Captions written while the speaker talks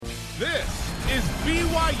This is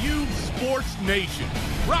BYU Sports Nation,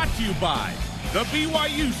 brought to you by The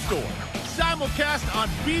BYU Store, simulcast on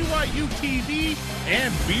BYU TV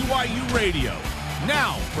and BYU Radio.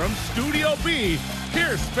 Now, from Studio B,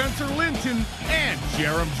 here's Spencer Linton and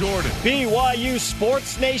Jerem Jordan. BYU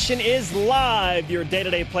Sports Nation is live, your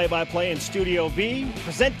day-to-day play-by-play in Studio B,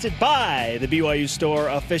 presented by the BYU Store,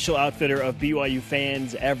 official outfitter of BYU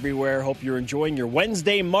fans everywhere. Hope you're enjoying your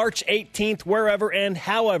Wednesday, March 18th, wherever and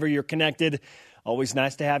however you're connected. Always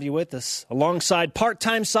nice to have you with us. Alongside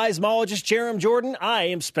part-time seismologist Jerem Jordan, I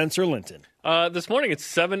am Spencer Linton. This morning at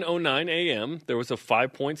 7:09 a.m., there was a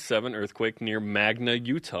 5.7 earthquake near Magna,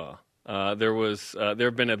 Utah. There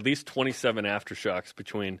have been at least 27 aftershocks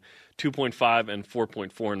between 2.5 and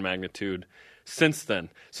 4.4 in magnitude since then.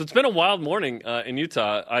 So it's been a wild morning in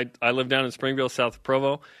Utah. I live down in Springville, south of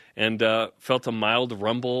Provo, and felt a mild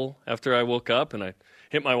rumble after I woke up, and I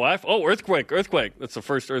hit my wife. Oh, earthquake. That's the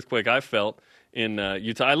first earthquake I felt in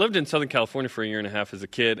Utah. I lived in Southern California for a year and a half as a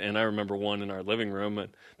kid, and I remember one in our living room, and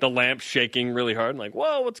the lamp shaking really hard. I'm like,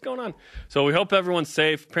 whoa, what's going on? So we hope everyone's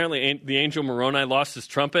safe. Apparently, the Angel Moroni lost his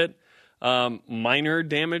trumpet. Minor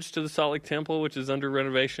damage to the Salt Lake Temple, which is under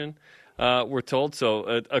renovation, we're told.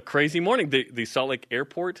 So a crazy morning. The Salt Lake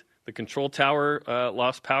Airport, the control tower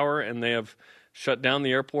lost power, and they have shut down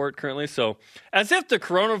the airport currently. So as if the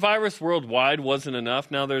coronavirus worldwide wasn't enough,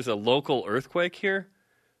 now there's a local earthquake here.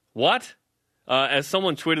 What? As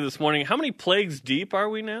someone tweeted this morning, how many plagues deep are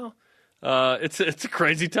we now? It's a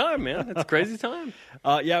crazy time, man. It's a crazy time.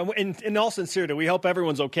 Yeah, in all sincerity, we hope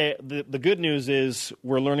everyone's okay. The good news is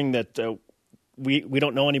we're learning that we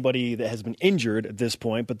don't know anybody that has been injured at this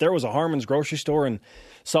point, but there was a Harmon's grocery store in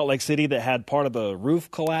Salt Lake City that had part of a roof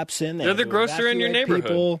collapse in. They're the grocer in your neighborhood.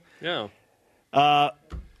 People. Yeah.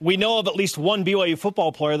 We know of at least one BYU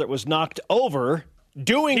football player that was knocked over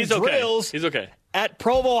doing drills. He's okay. At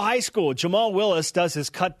Provo High School. Jamal Willis does his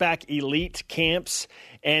cutback elite camps,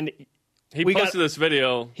 and he posted this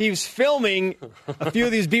video. He was filming a few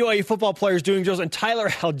of these BYU football players doing drills, and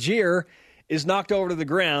Tyler Algier is knocked over to the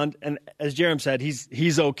ground. And as Jerem said,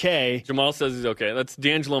 he's okay. Jamal says he's okay. That's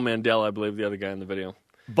D'Angelo Mandel, I believe, the other guy in the video.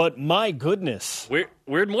 But my goodness,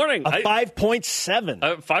 weird morning. 5.7.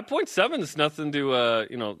 5.7 is nothing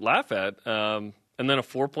to laugh at. And then a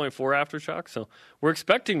 4.4 aftershock. So we're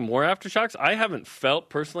expecting more aftershocks. I haven't felt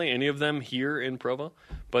personally any of them here in Provo,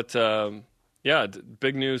 but. Yeah,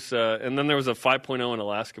 big news. And then there was a 5.0 in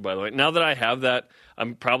Alaska, by the way. Now that I have that,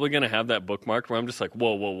 I'm probably going to have that bookmarked where I'm just like,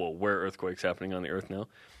 whoa, where are earthquakes happening on the earth now?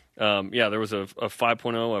 Yeah, there was a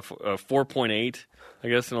 5.0, a 4.8, I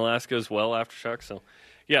guess, in Alaska as well, aftershock. So,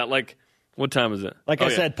 yeah, what time is it? I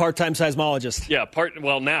said, part-time seismologist. Yeah,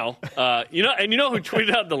 now. You know who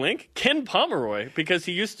tweeted out the link? Ken Pomeroy, because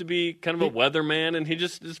he used to be kind of a weatherman, and he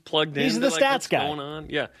just plugged in. He's the stats guy. What's going on?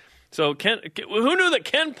 Yeah. So, who knew that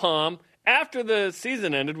Ken Pom, after the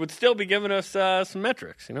season ended, would still be giving us some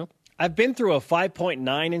metrics, you know? I've been through a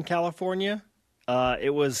 5.9 in California.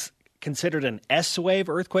 It was considered an S-wave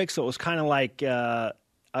earthquake, so it was kind of like I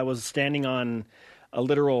was standing on a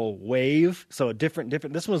literal wave. So a different.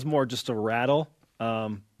 This one was more just a rattle,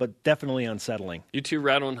 but definitely unsettling. U2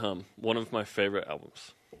 Rattle and Hum, one of my favorite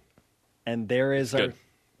albums. And there is a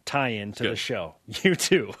tie-in to the show.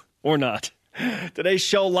 U2, or not. Today's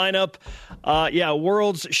show lineup,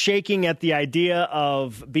 world's shaking at the idea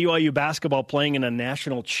of BYU basketball playing in a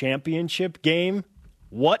national championship game.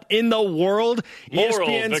 What in the world? Moral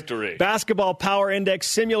ESPN's victory. Basketball Power Index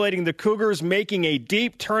simulating the Cougars making a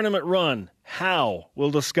deep tournament run. How?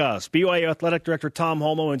 We'll discuss. BYU Athletic Director Tom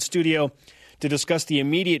Holmoe in studio to discuss the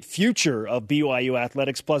immediate future of BYU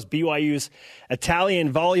athletics, plus BYU's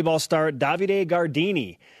Italian volleyball star Davide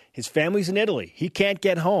Gardini. His family's in Italy. He can't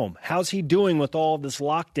get home. How's he doing with all of this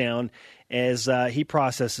lockdown as he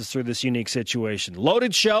processes through this unique situation?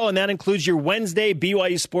 Loaded show, and that includes your Wednesday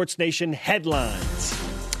BYU Sports Nation headlines.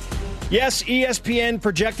 Yes, ESPN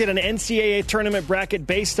projected an NCAA tournament bracket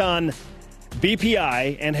based on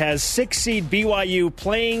BPI and has 6-seed BYU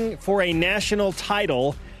playing for a national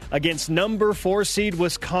title against number 4-seed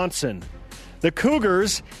Wisconsin. The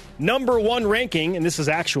Cougars' number 1 ranking, and this is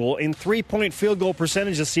actual, in three-point field goal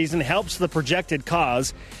percentage this season helps the projected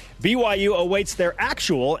cause. BYU awaits their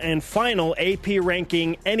actual and final AP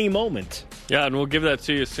ranking any moment. Yeah, and we'll give that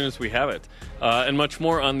to you as soon as we have it. And much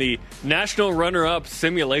more on the national runner-up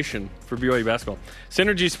simulation for BYU basketball.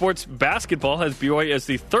 Synergy Sports Basketball has BYU as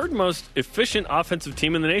the third most efficient offensive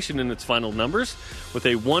team in the nation in its final numbers, with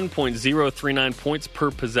a 1.039 points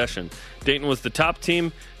per possession. Dayton was the top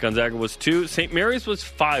team. Gonzaga was 2. St. Mary's was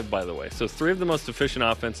 5, by the way. So 3 of the most efficient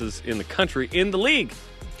offenses in the country, in the league.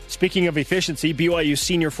 Speaking of efficiency, BYU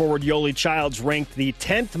senior forward Yoeli Childs ranked the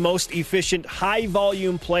 10th most efficient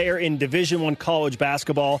high-volume player in Division I college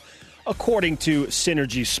basketball, according to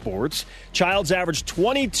Synergy Sports. Childs averaged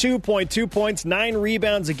 22.2 points, 9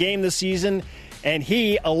 rebounds a game this season, and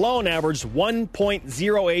he alone averaged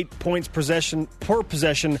 1.08 points per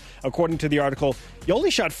possession, according to the article.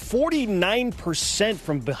 Yoeli shot 49%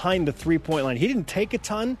 from behind the three-point line. He didn't take a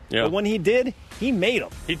ton, but when he did, he made them.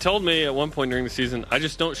 He told me at one point during the season, I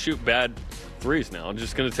just don't shoot bad threes now. I'm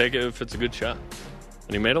just going to take it if it's a good shot.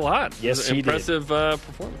 And he made a lot. Yes, he impressive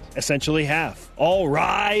performance. Essentially half. All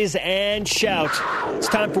rise and shout. It's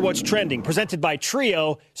time for What's Trending, presented by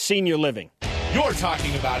Trio Senior Living. You're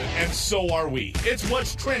talking about it, and so are we. It's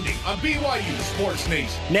What's Trending on BYU Sports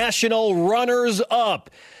Nation. National runners-up.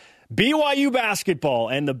 BYU basketball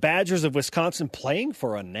and the Badgers of Wisconsin playing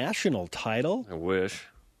for a national title. I wish.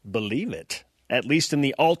 Believe it. At least in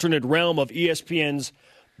the alternate realm of ESPN's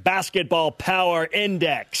Basketball Power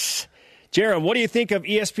Index. Jerem, what do you think of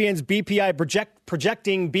ESPN's BPI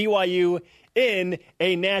projecting BYU in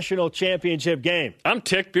a national championship game? I'm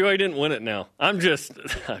ticked BYU didn't win it now. I'm just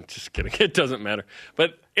kidding. It doesn't matter.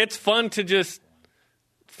 But it's fun to just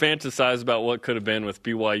fantasize about what could have been with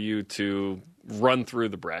BYU to run through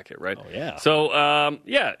the bracket, right? Oh, yeah. So,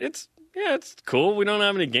 it's cool. We don't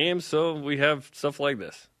have any games, so we have stuff like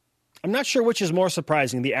this. I'm not sure which is more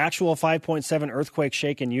surprising, the actual 5.7 earthquake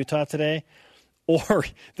shake in Utah today or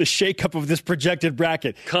the shakeup of this projected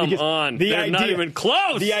bracket. Come on. They're not even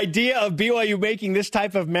close. The idea of BYU making this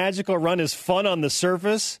type of magical run is fun on the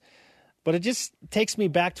surface, but it just takes me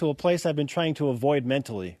back to a place I've been trying to avoid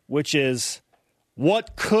mentally, which is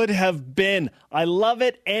what could have been. I love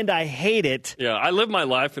it and I hate it. Yeah, I live my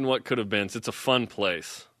life in what could have been. It's a fun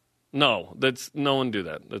place. No one do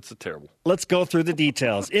that. That's terrible. Let's go through the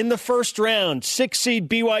details. In the first round, 6-seed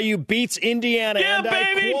BYU beats Indiana, and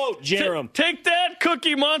baby! I quote, Jerem. Take that,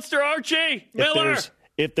 Cookie Monster Archie Miller.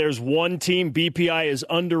 If there's one team BPI is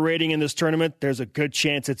underrating in this tournament, there's a good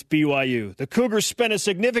chance it's BYU. The Cougars spent a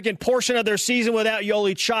significant portion of their season without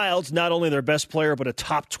Yoeli Childs, not only their best player, but a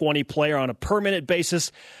top 20 player on a per-minute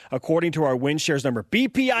basis, according to our win shares number.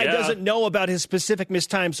 BPI doesn't know about his specific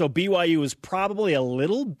missed time, so BYU is probably a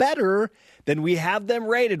little better than we have them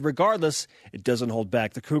rated. Regardless, it doesn't hold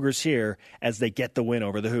back the Cougars here as they get the win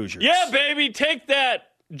over the Hoosiers. Yeah, baby, take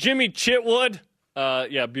that, Jimmy Chitwood.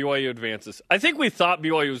 BYU advances. I think we thought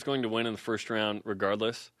BYU was going to win in the first round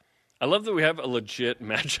regardless. I love that we have a legit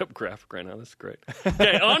matchup graphic right now. That's great.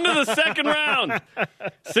 Okay, on to the second round.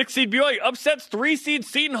 6-seed BYU upsets 3-seed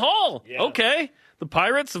Seton Hall. Yeah. Okay. The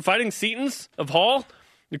Pirates, the Fighting Setons of Hall.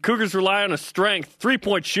 The Cougars rely on a strength,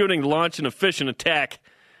 3-point shooting to launch an efficient attack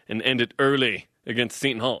and end it early against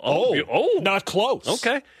Seton Hall. Oh, not close.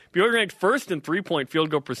 Okay. BYU ranked first in 3-point field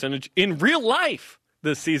goal percentage in real life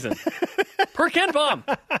this season. Per Ken Baum.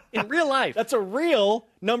 In real life. That's a real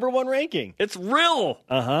number one ranking. It's real.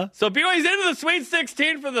 Uh-huh. So BYU's into the Sweet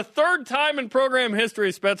 16 for the third time in program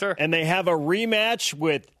history, Spencer. And they have a rematch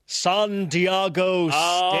with Santiago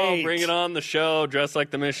State. Bring it on the show. Dress like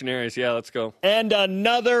the missionaries. Yeah, let's go. And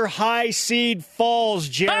another high seed falls,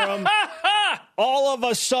 Jerem. All of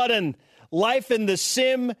a sudden, life in the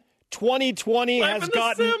sim 2020 has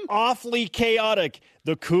gotten awfully chaotic.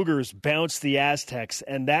 The Cougars bounce the Aztecs,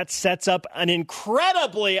 and that sets up an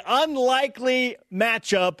incredibly unlikely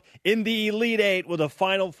matchup in the Elite Eight with a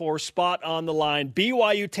Final Four spot on the line.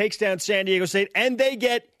 BYU takes down San Diego State, and they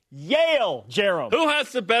get Yale, Jerem. Who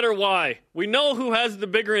has the better why? We know who has the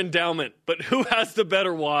bigger endowment, but who has the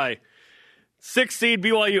better why? 6-seed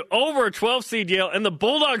BYU over 12-seed Yale, and the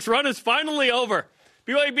Bulldogs run is finally over.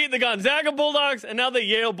 BYU beat the Gonzaga Bulldogs, and now the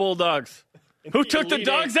Yale Bulldogs. Who took the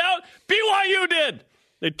dogs out? BYU did!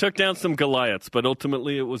 They took down some Goliaths, but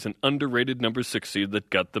ultimately it was an underrated number 6 seed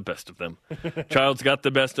that got the best of them. Childs got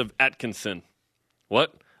the best of Atkinson.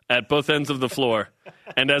 What? At both ends of the floor.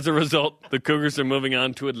 And as a result, the Cougars are moving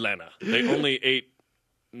on to Atlanta. They only ate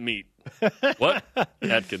meat. What?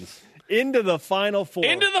 Atkins. Into the Final Four.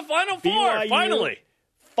 Into the Final Four,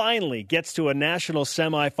 finally gets to a national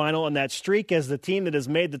semifinal, and that streak as the team that has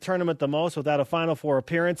made the tournament the most without a Final Four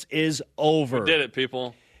appearance is over. We did it,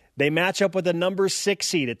 people. They match up with the number 6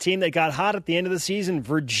 seed, a team that got hot at the end of the season,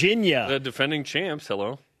 Virginia. The defending champs,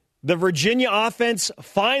 hello. The Virginia offense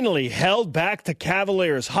finally held back the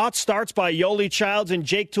Cavaliers. Hot starts by Yoeli Childs and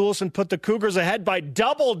Jake Toolson put the Cougars ahead by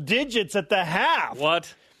double digits at the half.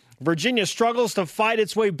 What? Virginia struggles to fight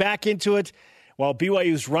its way back into it, while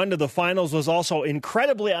BYU's run to the finals was also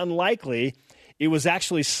incredibly unlikely. It was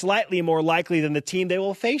actually slightly more likely than the team they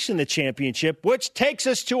will face in the championship, which takes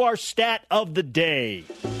us to our stat of the day.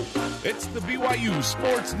 It's the BYU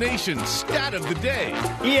Sports Nation stat of the day.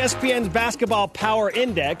 ESPN's Basketball Power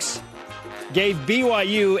Index gave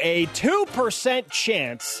BYU a 2%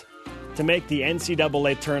 chance to make the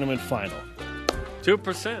NCAA tournament final.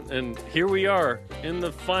 2%, and here we are in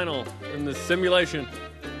the final, in the simulation.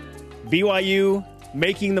 BYU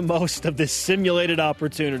making the most of this simulated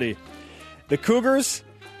opportunity. The Cougars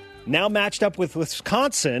now matched up with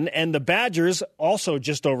Wisconsin, and the Badgers, also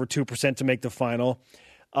just over 2% to make the final,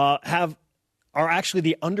 are actually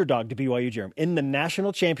the underdog to BYU, Jeremy. In the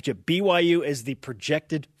national championship, BYU is the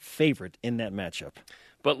projected favorite in that matchup.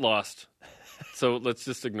 But lost. So let's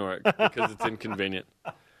just ignore it because it's inconvenient.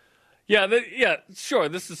 Yeah, sure,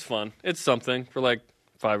 this is fun. It's something for like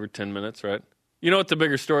 5 or 10 minutes, right? You know what the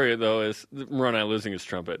bigger story, though, is Moroni losing his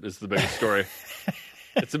trumpet is the bigger story.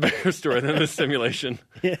 It's a bigger story than the simulation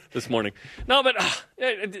this morning. No, but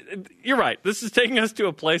you're right. This is taking us to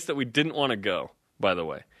a place that we didn't want to go, by the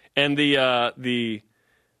way. And the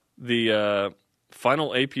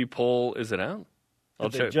final AP poll, is it out? I'll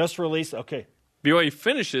They check. just released, okay. BYU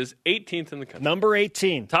finishes 18th in the country. Number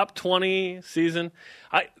 18. Top 20 season.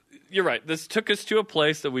 You're right. This took us to a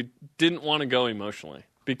place that we didn't want to go emotionally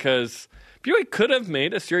because BYU could have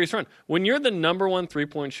made a serious run. When you're the number one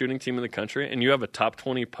three-point shooting team in the country and you have a top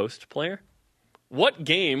 20 post player, what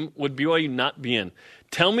game would BYU not be in?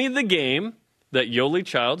 Tell me the game that Yoli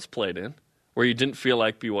Childs played in where you didn't feel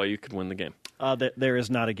like BYU could win the game. There is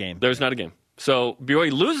not a game. There's not a game. So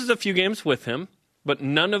BYU loses a few games with him, but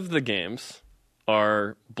none of the games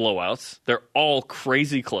are blowouts. They're all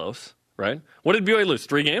crazy close, right? What did BYU lose?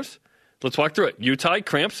 3 games? Let's walk through it. Utah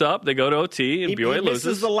cramps up. They go to OT, and BYU loses.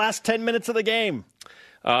 This is the last 10 minutes of the game.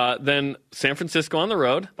 Then San Francisco on the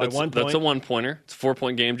road. By 1 point. That's a one-pointer. It's a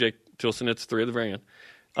 4-point game. Jake Tilson hits 3 at the very end.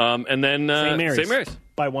 And then St. Mary's.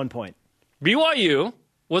 By 1 point. BYU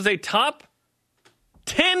was a top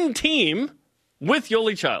 10 team with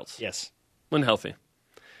Yoli Childs. Yes. When healthy.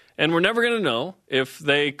 And we're never going to know if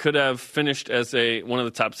they could have finished as one of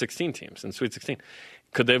the top 16 teams in Sweet 16.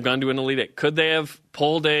 Could they have gone to an Elite Eight? Could they have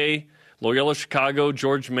pulled a Loyola Chicago,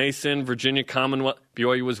 George Mason, Virginia Commonwealth?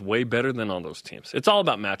 BYU was way better than all those teams. It's all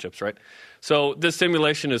about matchups, right? So this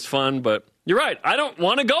simulation is fun, but you're right. I don't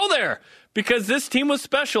want to go there because this team was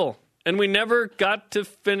special, and we never got to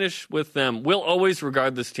finish with them. We'll always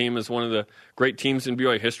regard this team as one of the great teams in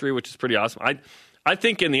BYU history, which is pretty awesome. I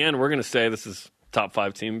think in the end we're going to say this is top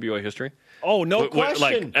 5 team in BYU history. Oh, no question.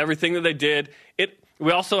 Like everything that they did.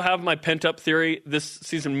 We also have my pent-up theory. This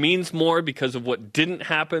season means more because of what didn't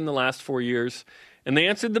happen the last 4 years. And they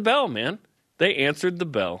answered the bell, man. They answered the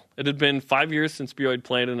bell. It had been 5 years since BYU had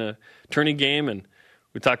played in a tourney game, and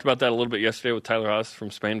we talked about that a little bit yesterday with Tyler Haas from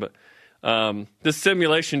Spain. But this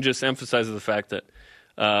simulation just emphasizes the fact that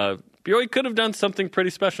BYU could have done something pretty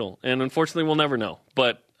special, and unfortunately we'll never know.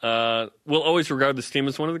 But we'll always regard this team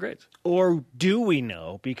as one of the greats. Or do we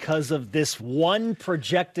know because of this one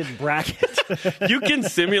projected bracket? You can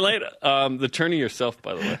simulate the tourney yourself,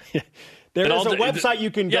 by the way. There is a website you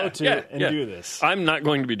can go to and do this. I'm not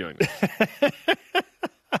going to be doing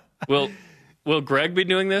this. Will Greg be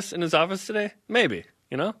doing this in his office today? Maybe.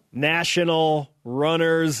 You know? National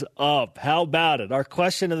runners up. How about it? Our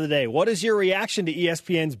question of the day. What is your reaction to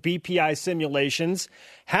ESPN's BPI simulations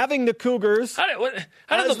having the Cougars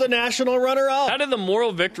as the national runner-up? How did the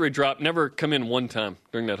moral victory drop never come in one time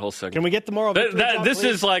during that whole segment? Can we get the moral victory drop, This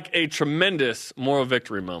please? is like a tremendous moral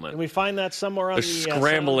victory moment. Can we find that somewhere on We're the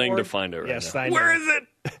scrambling soundboard? to find it right yes, now. I know. Where is it?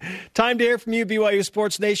 Time to hear from you, BYU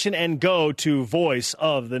Sports Nation, and go to Voice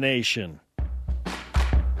of the Nation.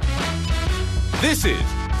 This is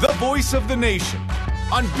the Voice of the Nation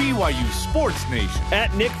on BYU Sports Nation.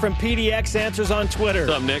 At Nick from PDX Answers on Twitter.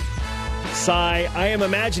 What's up, Nick? Cy, I am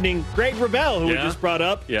imagining Greg Wrubell, who we just brought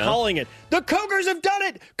up, calling it. The Cougars have done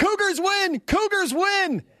it! Cougars win! Cougars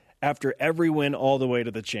win! After every win all the way to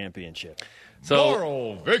the championship. So,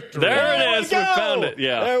 moral victory. There it is. We found it.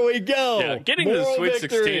 Yeah. There we go. Yeah, getting to the Moral Sweet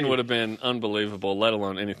victory. 16 would have been unbelievable, let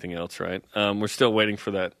alone anything else, right? We're still waiting for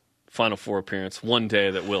that Final Four appearance. One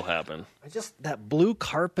day that will happen. That blue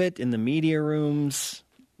carpet in the media rooms,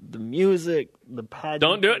 the music, the pageant.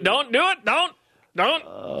 Don't do it. Don't do it. Don't.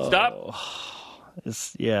 Stop.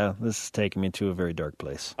 This is taking me to a very dark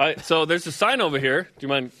place. All right, so there's a sign over here. Do you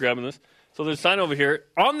mind grabbing this? So there's a sign over here.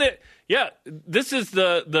 This is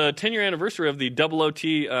the 10-year anniversary of the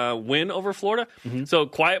OOT win over Florida. Mm-hmm. So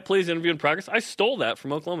Quiet Please interview in progress. I stole that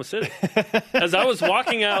from Oklahoma City. As I was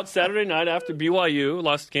walking out Saturday night after BYU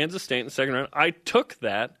lost to Kansas State in the second round, I took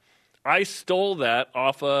that. I stole that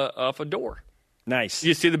off a door. Nice.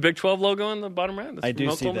 You see the Big 12 logo on the bottom right? That's I do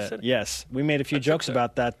see Oklahoma that. City. Yes. We made a few jokes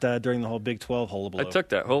about that during the whole Big 12 hullabaloo. I took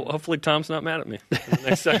that. Hopefully Tom's not mad at me in the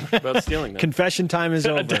next segment about stealing that. Confession time is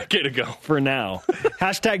over. A decade ago. For now.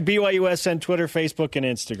 Hashtag BYUSN, Twitter, Facebook, and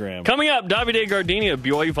Instagram. Coming up, Davide Gardini of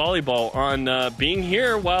BYU Volleyball on being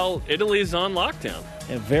here while Italy's on lockdown.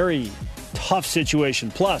 A very tough situation.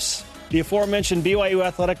 Plus, the aforementioned BYU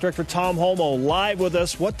Athletic Director Tom Holmoe live with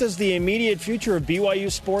us. What does the immediate future of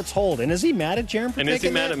BYU sports hold? And is he mad at Jarom for And is he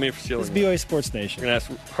taking mad that? at me for stealing It's that? BYU Sports Nation. We're going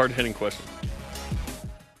to ask hard-hitting questions.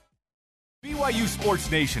 BYU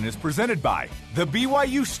Sports Nation is presented by The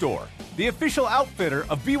BYU Store, the official outfitter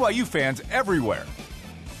of BYU fans everywhere.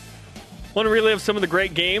 Want to relive some of the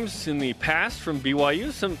great games in the past from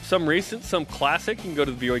BYU? Some recent, some classic. You can go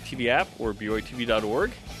to the BYU TV app or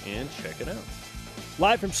BYUtv.org and check it out.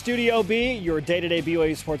 Live from Studio B, your day-to-day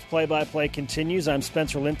BYU Sports play-by-play continues. I'm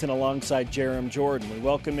Spencer Linton alongside Jarom Jordan. We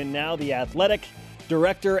welcome in now the athletic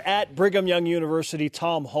director at Brigham Young University,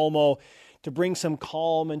 Tom Holmoe, to bring some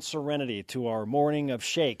calm and serenity to our morning of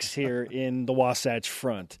shakes here in the Wasatch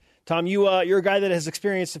Front. Tom, you're a guy that has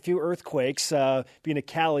experienced a few earthquakes, being a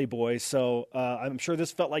Cali boy, so I'm sure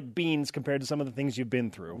this felt like beans compared to some of the things you've been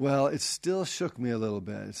through. Well, it still shook me a little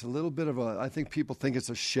bit. It's a little bit of I think people think it's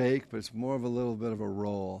a shake, but it's more of a little bit of a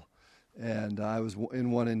roll. And I was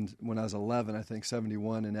in one when I was 11, I think,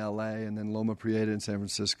 71 in L.A., and then Loma Prieta in San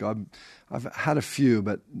Francisco. I've had a few,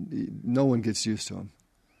 but no one gets used to them.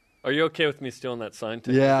 Are you okay with me stealing that sign?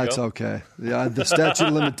 Yeah, it's okay. Yeah, the statute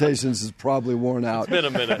of limitations is probably worn out. It's been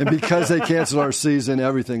a minute. And because they canceled our season,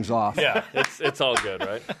 everything's off. Yeah, it's all good,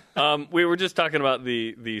 right? We were just talking about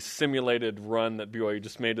the simulated run that BYU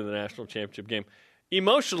just made to the national championship game.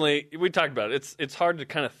 Emotionally, we talked about it. It's hard to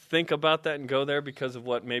kind of think about that and go there because of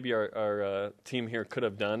what maybe our team here could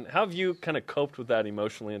have done. How have you kind of coped with that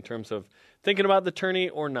emotionally in terms of thinking about the tourney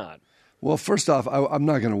or not? Well, first off, I'm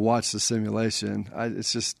not going to watch the simulation.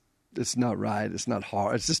 It's not right. It's not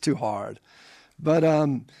hard. It's just too hard. But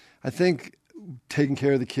I think taking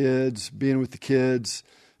care of the kids, being with the kids,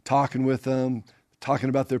 talking with them, talking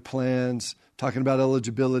about their plans, talking about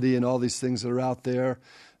eligibility and all these things that are out there,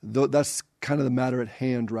 that's kind of the matter at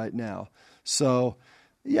hand right now. So,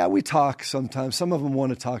 yeah, we talk sometimes. Some of them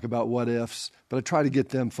want to talk about what ifs, but I try to get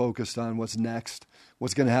them focused on what's next,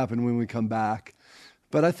 what's going to happen when we come back.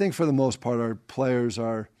 But I think for the most part, our players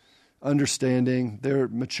are understanding, they're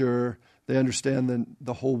mature, they understand that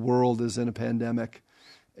the whole world is in a pandemic,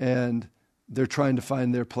 and they're trying to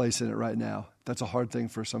find their place in it right now. That's a hard thing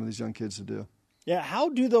for some of these young kids to do. Yeah, how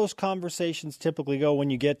do those conversations typically go when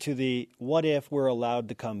you get to the what if we're allowed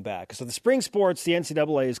to come back? So the spring sports, the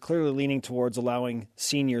NCAA is clearly leaning towards allowing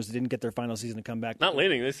seniors that didn't get their final season to come back. Not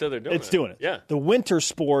leaning, they said they're doing it. It's doing it. Yeah. The winter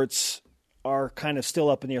sports are kind of still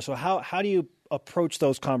up in the air. So how do you approach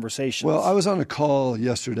those conversations? Well, I was on a call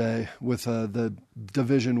yesterday with the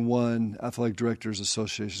Division I Athletic Directors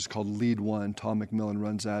Association. It's called Lead One. Tom McMillan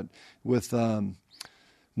runs that with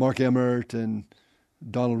Mark Emmert and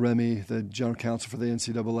Donald Remy, the general counsel for the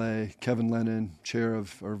NCAA, Kevin Lennon,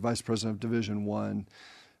 vice president of Division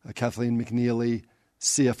I, Kathleen McNeely,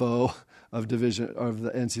 CFO of the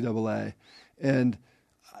NCAA, and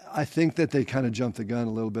I think that they kind of jumped the gun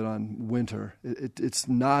a little bit on winter. It's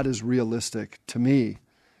not as realistic to me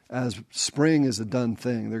as spring is a done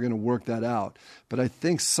thing. They're going to work that out. But I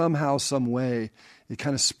think somehow, some way, it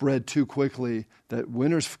kind of spread too quickly that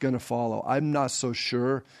winter's going to follow. I'm not so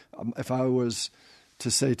sure. If I was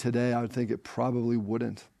to say today, I would think it probably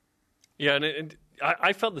wouldn't. Yeah, and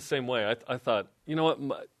I felt the same way. I thought, you know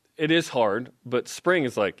what, it is hard, but spring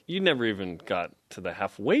is like you never even got to the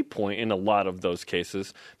halfway point in a lot of those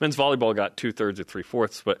cases. Men's volleyball got 2/3 or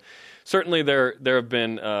 3/4, but certainly there have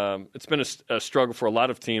been it's been a struggle for a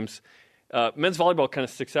lot of teams. Men's volleyball kind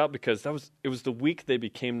of sticks out because it was the week they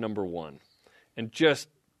became number one, and just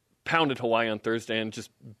pounded Hawaii on Thursday and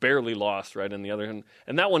just barely lost right in the other end.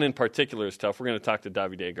 And that one in particular is tough. We're going to talk to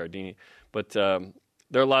Davide Gardini, but there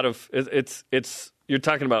are a lot of it's. You're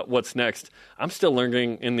talking about what's next. I'm still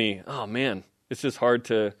learning it's just hard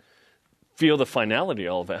to feel the finality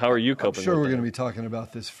of all of it. How are you coping with I'm sure we're that? going to be talking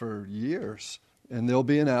about this for years. And there'll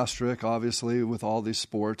be an asterisk, obviously, with all these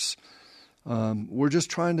sports. We're just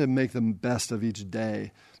trying to make the best of each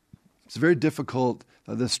day. It's very difficult.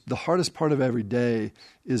 The hardest part of every day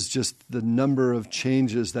is just the number of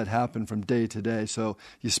changes that happen from day to day. So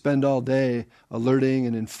you spend all day alerting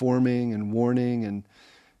and informing and warning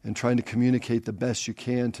and trying to communicate the best you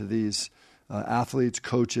can to these athletes,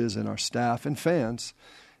 coaches, and our staff and fans.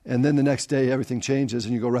 And then the next day, everything changes,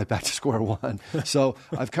 and you go right back to square one. So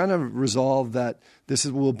I've kind of resolved that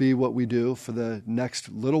will be what we do for the next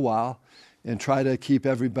little while. and try to keep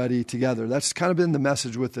everybody together. That's kind of been the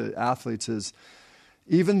message with the athletes is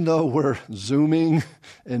even though we're Zooming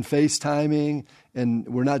and FaceTiming and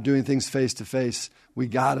we're not doing things face-to-face, we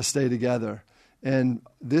got to stay together. And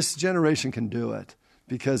this generation can do it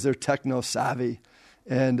because they're techno-savvy.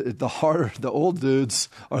 And the old dudes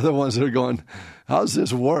are the ones that are going, how's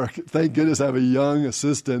this work? Thank goodness I have a young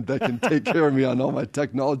assistant that can take care of me on all my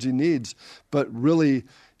technology needs. But really,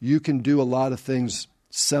 you can do a lot of things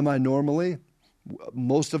semi-normally.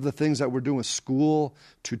 Most of the things that we're doing with school,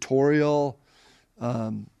 tutorial,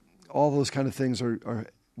 all those kind of things are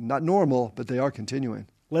not normal, but they are continuing.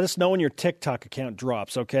 Let us know when your TikTok account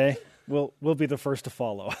drops, okay? We'll be the first to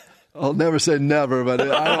follow. I'll never say never, but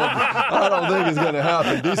I don't think it's going to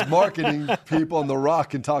happen. These marketing people on The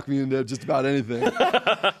Rock can talk me into just about anything.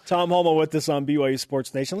 Tom Holmoe with us on BYU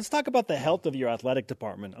Sports Nation. Let's talk about the health of your athletic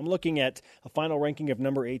department. I'm looking at a final ranking of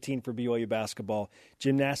number 18 for BYU basketball.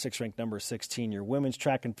 Gymnastics ranked number 16. Your women's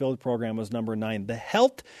track and field program was number 9. The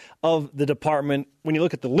health of the department, when you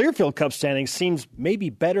look at the Learfield Cup standings, seems maybe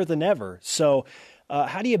better than ever. So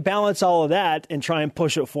how do you balance all of that and try and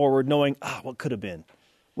push it forward knowing what could have been?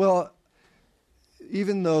 Well,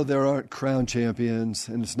 even though there aren't crown champions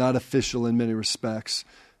and it's not official in many respects,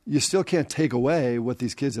 you still can't take away what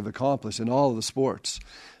these kids have accomplished in all of the sports.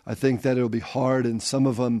 I think that it'll be hard, and some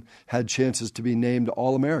of them had chances to be named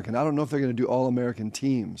All-American. I don't know if they're going to do All-American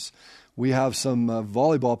teams. We have some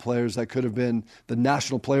volleyball players that could have been the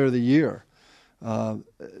National Player of the Year.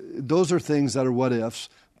 Those are things that are what-ifs,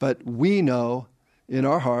 but we know in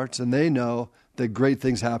our hearts, and they know, that great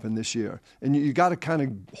things happen this year. And you got to kind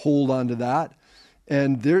of hold on to that.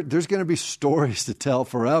 And there's going to be stories to tell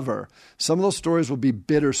forever. Some of those stories will be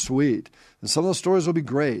bittersweet, and some of those stories will be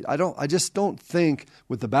great. I just don't think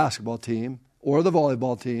with the basketball team or the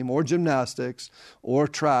volleyball team or gymnastics or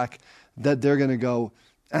track that they're going to go,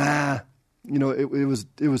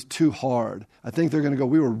 it was too hard. I think they're going to go,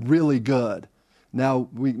 we were really good. Now,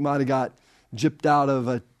 we might have got gypped out of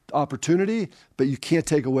a opportunity, but you can't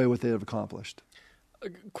take away what they have accomplished. A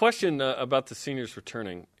question about the seniors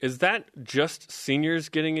returning. Is that just seniors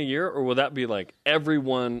getting a year, or will that be like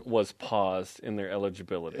everyone was paused in their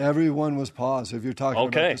eligibility? Everyone was paused if you're talking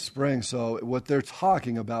about the spring. So what they're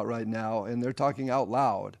talking about right now, and they're talking out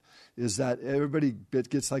loud, is that everybody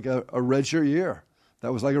gets like a redshirt year.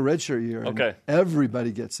 That was like a redshirt year. Okay.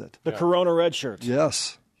 Everybody gets it. The Corona redshirt.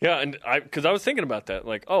 Yes. Yeah, and because I was thinking about that,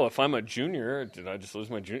 like, if I'm a junior, did I just lose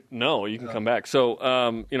my junior? No, you can come back. So,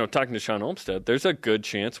 talking to Sean Olmstead, there's a good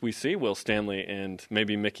chance we see Will Stanley and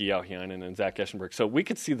maybe Mickey Yauhiainen and Zach Eschenberg. So we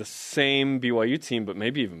could see the same BYU team, but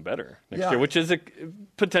maybe even better next year, which is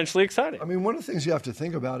potentially exciting. I mean, one of the things you have to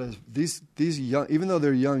think about is these young, even though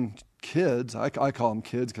they're young kids, I call them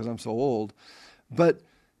kids because I'm so old, but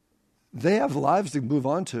they have lives to move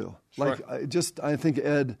on to. Sure. I think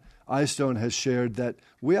Ed Eyestone has shared that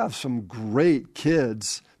we have some great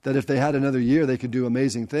kids that if they had another year, they could do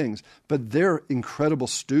amazing things. But they're incredible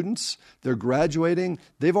students. They're graduating.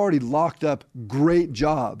 They've already locked up great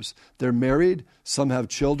jobs. They're married. Some have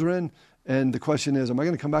children. And the question is, am I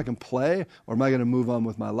going to come back and play, or am I going to move on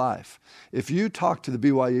with my life? If you talk to the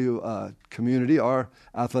BYU community, our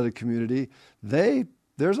athletic community,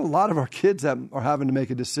 there's a lot of our kids that are having to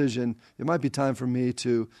make a decision. It might be time for me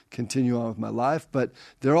to continue on with my life, but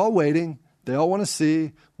they're all waiting. They all want to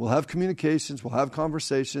see. We'll have communications. We'll have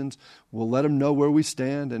conversations. We'll let them know where we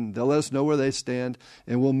stand, and they'll let us know where they stand,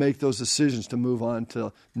 and we'll make those decisions to move on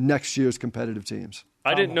to next year's competitive teams.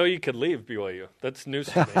 I didn't know you could leave BYU. That's news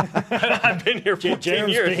to me. I've been here 14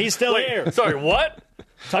 years. He's still here. Sorry, what?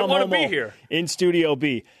 Tom I want to Holmoe be here. In Studio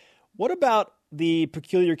B. What about the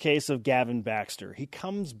peculiar case of Gavin Baxter? He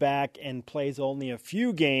comes back and plays only a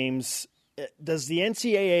few games. Does the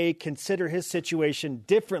NCAA consider his situation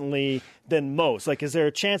differently than most? Like, is there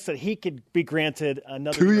a chance that he could be granted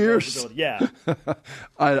another 2 years? Yeah.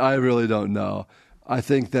 I really don't know. I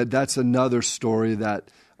think that's another story that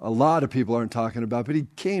a lot of people aren't talking about. But he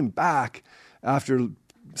came back after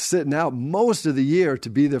sitting out most of the year to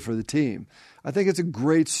be there for the team. I think it's a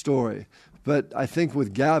great story. But I think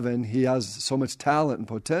with Gavin, he has so much talent and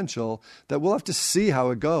potential that we'll have to see how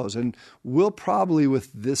it goes. And we'll probably,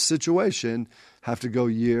 with this situation, have to go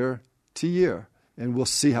year to year. And we'll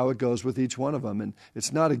see how it goes with each one of them. And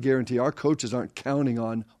it's not a guarantee. Our coaches aren't counting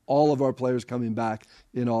on all of our players coming back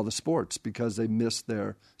in all the sports because they missed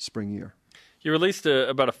their spring year. You released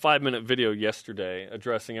about a 5-minute video yesterday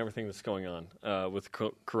addressing everything that's going on with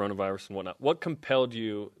coronavirus and whatnot. What compelled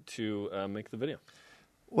you to make the video?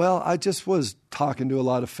 Well, I just was talking to a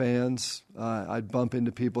lot of fans. I'd bump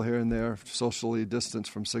into people here and there, socially distanced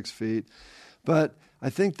from 6 feet. But I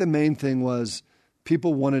think the main thing was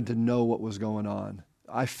people wanted to know what was going on.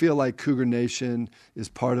 I feel like Cougar Nation is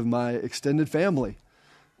part of my extended family.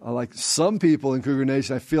 Like some people in Cougar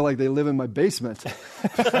Nation, I feel like they live in my basement.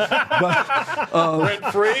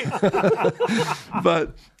 Rent-free?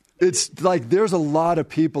 But it's like there's a lot of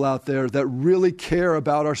people out there that really care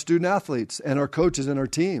about our student athletes and our coaches and our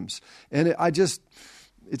teams. And I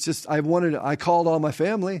called all my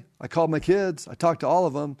family. I called my kids. I talked to all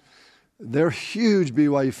of them. They're huge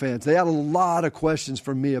BYU fans. They had a lot of questions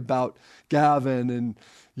for me about Gavin and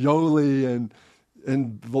Yoli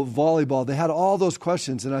and volleyball. They had all those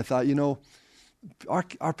questions, and I thought,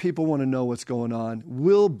 our people want to know what's going on.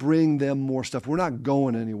 We'll bring them more stuff. We're not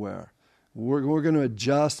going anywhere. We're going to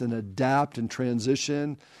adjust and adapt and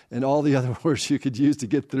transition and all the other words you could use to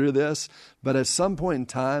get through this. But at some point in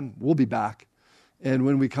time, we'll be back. And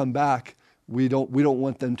when we come back, we don't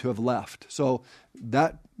want them to have left. So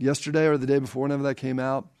that yesterday or the day before, whenever that came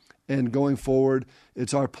out, and going forward,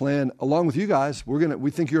 it's our plan, along with you guys,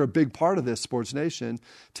 we think you're a big part of this, Sports Nation,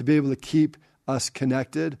 to be able to keep us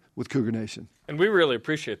connected with Cougar Nation. And we really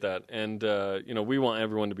appreciate that. And, we want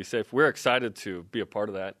everyone to be safe. We're excited to be a part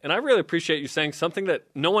of that. And I really appreciate you saying something that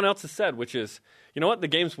no one else has said, which is, you know what, the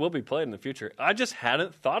games will be played in the future. I just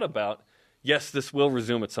hadn't thought about, yes, this will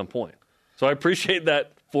resume at some point. So I appreciate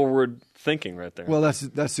that forward thinking right there. Well, that's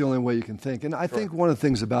the only way you can think. And I think one of the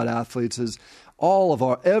things about athletes is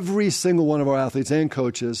every single one of our athletes and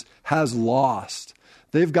coaches has lost.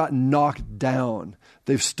 They've gotten knocked down.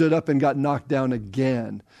 They've stood up and got knocked down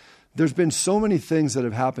again. There's been so many things that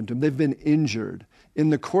have happened to them. They've been injured in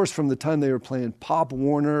the course from the time they were playing Pop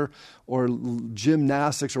Warner or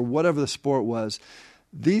gymnastics or whatever the sport was.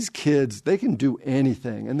 These kids, they can do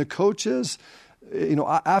anything. And the coaches,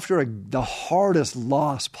 after the hardest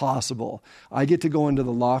loss possible, I get to go into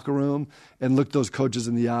the locker room and look those coaches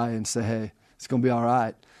in the eye and say, hey, it's going to be all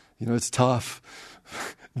right. It's tough.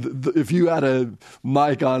 If you had a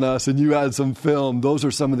mic on us and you had some film, those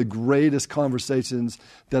are some of the greatest conversations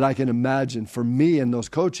that I can imagine for me and those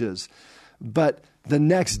coaches. But the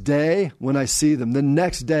next day when I see them, the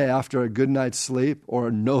next day after a good night's sleep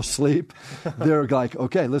or no sleep, they're like,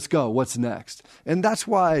 okay, let's go. What's next? And that's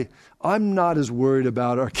why I'm not as worried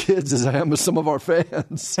about our kids as I am with some of our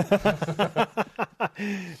fans.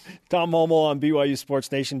 Tom Holmoe on BYU Sports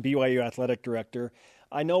Nation, BYU Athletic Director.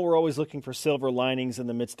 I know we're always looking for silver linings in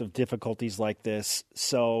the midst of difficulties like this.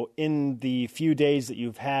 So in the few days that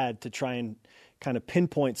you've had to try and kind of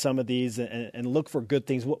pinpoint some of these and look for good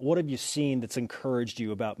things, what have you seen that's encouraged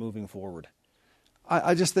you about moving forward?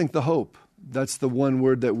 I just think the hope. That's the one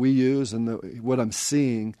word that we use, and what I'm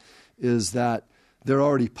seeing is that they're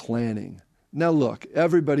already planning. Now look,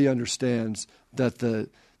 everybody understands that the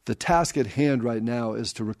task at hand right now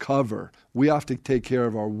is to recover. We have to take care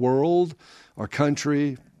of our world, our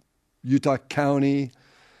country, Utah County,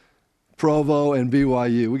 Provo, and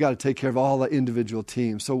BYU. We got to take care of all the individual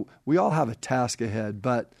teams. So we all have a task ahead,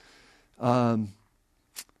 but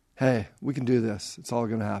hey, we can do this. It's all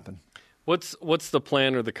going to happen. What's the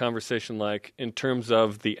plan or the conversation like in terms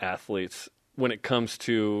of the athletes when it comes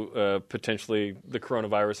to potentially the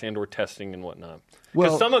coronavirus and or testing and whatnot?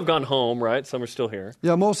 Because some have gone home, right? Some are still here.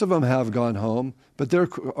 Yeah, most of them have gone home, but there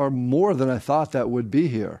are more than I thought that would be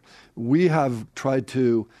here. We have tried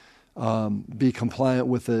to be compliant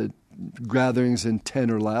with the gatherings in 10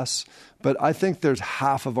 or less, but I think there's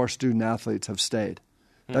half of our student athletes have stayed.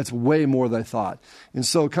 That's way more than I thought. And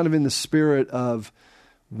so kind of in the spirit of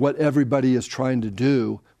what everybody is trying to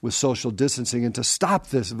do with social distancing and to stop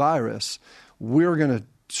this virus, we're going to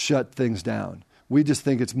shut things down. We just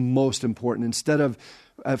think it's most important. Instead of,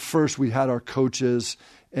 at first, we had our coaches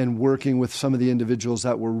and working with some of the individuals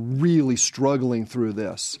that were really struggling through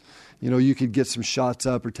this. You could get some shots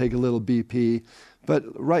up or take a little BP. But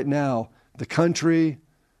right now, the country,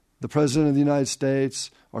 the President of the United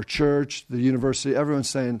States, our church, the university, everyone's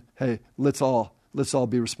saying, hey, let's all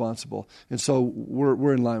be responsible. And so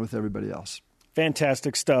we're in line with everybody else.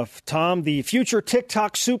 Fantastic stuff. Tom, the future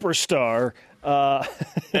TikTok superstar.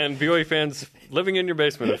 And BYU fans living in your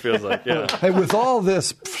basement, it feels like. Yeah. Hey, with all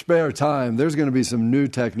this spare time, there's going to be some new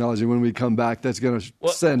technology when we come back that's going to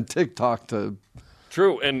send TikTok to...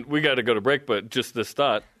 True, and we got to go to break, but just this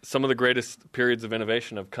thought, some of the greatest periods of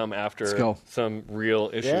innovation have come after some real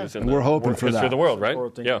issues in we're hoping for history of the world, right?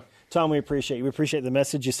 Yeah. Tom, we appreciate you. We appreciate the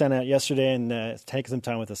message you sent out yesterday and taking some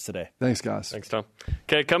time with us today. Thanks, guys. Thanks, Tom.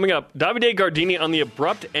 Okay, coming up, Davide Gardini on the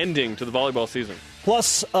abrupt ending to the volleyball season.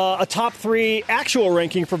 Plus, a top 3 actual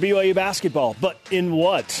ranking for BYU basketball. But in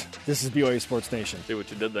what? This is BYU Sports Nation. See what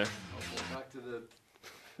you did there.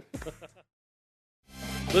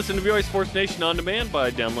 Listen to BYU Sports Nation on demand by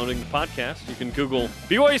downloading the podcast. You can Google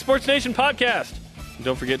BYU Sports Nation Podcast And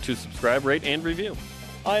don't forget to subscribe, rate, and review.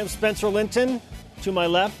 I am Spencer Linton. To my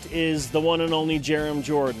left is the one and only Jerem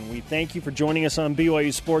Jordan. We thank you for joining us on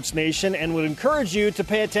BYU Sports Nation and would encourage you to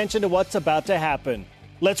pay attention to what's about to happen.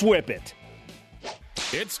 Let's whip it.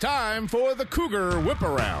 It's time for the Cougar Whip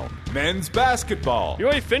Around. Men's basketball.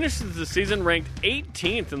 BYU finishes the season ranked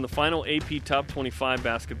 18th in the final AP Top 25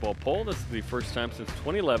 basketball poll. This is the first time since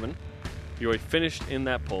 2011 BYU finished in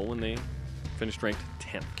that poll when they finished ranked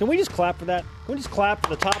 10th. Can we just clap for that? Can we just clap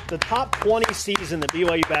for the top 20 season that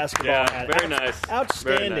BYU basketball had? Very nice.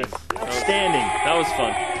 Outstanding. Very nice. Outstanding. That was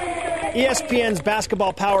fun. ESPN's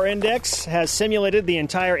Basketball Power Index has simulated the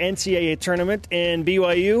entire NCAA tournament, and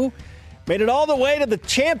BYU made it all the way to the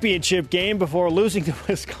championship game before losing to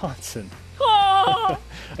Wisconsin.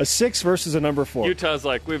 A 6 versus a number 4. Utah's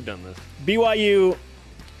like, we've done this. BYU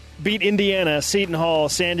beat Indiana, Seton Hall,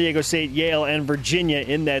 San Diego State, Yale, and Virginia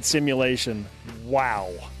in that simulation.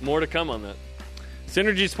 Wow. More to come on that.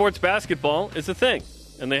 Synergy Sports Basketball is a thing,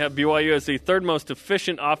 and they have BYU as the third most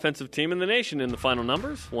efficient offensive team in the nation in the final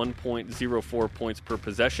numbers, 1.04 points per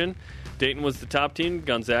possession. Dayton was the top team,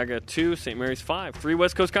 Gonzaga 2, St. Mary's 5. 3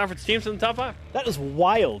 West Coast Conference teams in the top 5. That is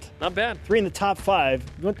wild. Not bad. 3 in the top 5.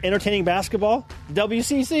 You want entertaining basketball?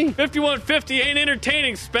 WCC. 51-50 ain't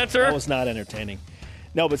entertaining, Spencer. That was not entertaining.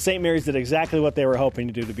 No, but St. Mary's did exactly what they were hoping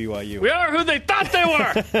to do to BYU. We are who they thought they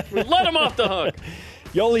were. We let them off the hook.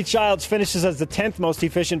 Yoli Childs finishes as the 10th most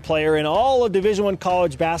efficient player in all of Division I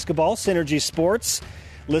college basketball. Synergy Sports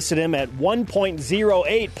listed him at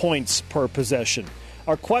 1.08 points per possession.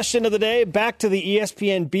 Our question of the day, back to the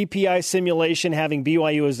ESPN BPI simulation having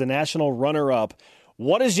BYU as the national runner-up.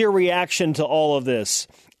 What is your reaction to all of this?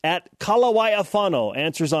 At Kalawai Afano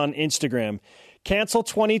answers on Instagram. Cancel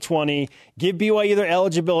 2020, give BYU their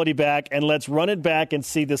eligibility back, and let's run it back and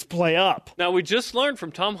see this play up. Now, we just learned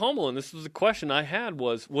from Tom Hummel, and this was the question I had,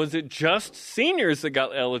 was it just seniors that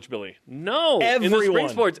got eligibility? No. Everyone. In the spring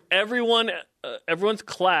sports, everyone's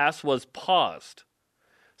class was paused.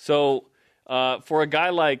 So for a guy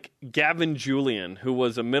like Gavin Julian, who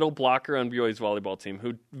was a middle blocker on BYU's volleyball team,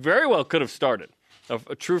 who very well could have started,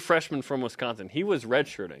 a true freshman from Wisconsin, he was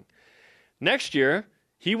redshirting. Next year,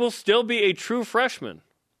 he will still be a true freshman.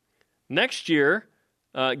 Next year,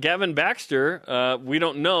 Gavin Baxter, we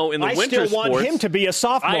don't know in the winter sports. I still want him to be a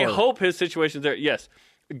sophomore. I hope his situation's there. Yes.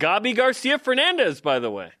 Gabi Garcia Fernandez, by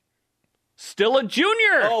the way. Still a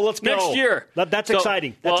junior. Oh, let's go. Next year. That's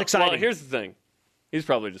exciting. That's exciting. Well, here's the thing. He's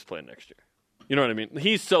probably just playing next year. You know what I mean?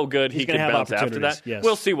 He's so good, he can bounce after that. Yes.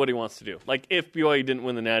 We'll see what he wants to do. Like if BYU didn't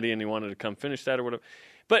win the Natty and he wanted to come finish that or whatever.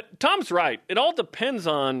 But Tom's right. It all depends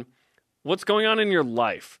on what's going on in your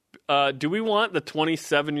life. Do we want the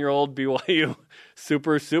 27-year-old BYU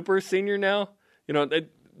super senior now? You know,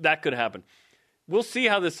 that could happen. We'll see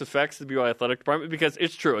how this affects the BYU athletic department because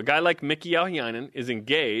it's true. A guy like Mickey Yahiainen is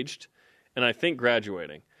engaged and I think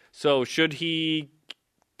graduating. So should he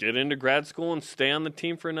get into grad school and stay on the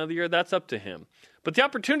team for another year? That's up to him. But the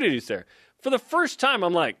opportunity's there. For the first time,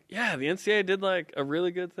 I'm like, yeah, the NCAA did like a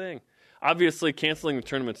really good thing. Obviously, canceling the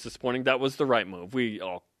tournament's disappointing. That was the right move. We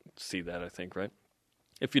all see that, I think, right?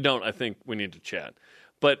 If you don't, I think we need to chat.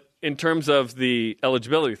 But in terms of the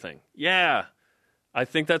eligibility thing, yeah, I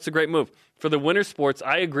think that's a great move. For the winter sports,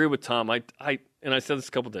 I agree with Tom. And I said this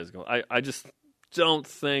a couple days ago. I just don't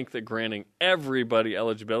think that granting everybody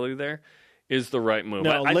eligibility there is the right move.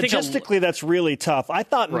 No, logistically, that's really tough. I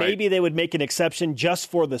thought maybe they would make an exception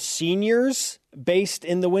just for the seniors based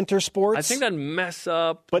in the winter sports. I think that'd mess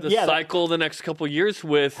up cycle the next couple of years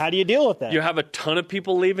with... How do you deal with that? You have a ton of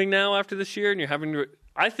people leaving now after this year, and you're having to...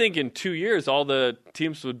 I think in 2 years, all the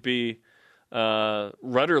teams would be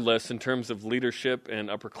rudderless in terms of leadership and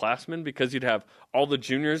upperclassmen because you'd have all the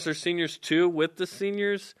juniors or seniors too with the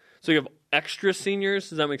seniors. So you have extra seniors.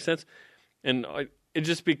 Does that make sense? And I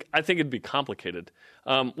think it'd be complicated.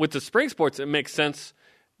 With the spring sports, it makes sense,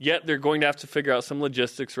 yet they're going to have to figure out some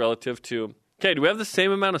logistics relative to, okay, do we have the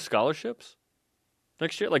same amount of scholarships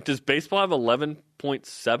next year? Like, does baseball have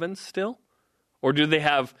 11.7 still? Or do they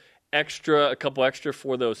have a couple extra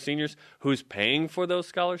for those seniors? Who's paying for those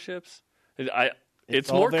scholarships? It's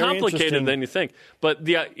more complicated than you think. But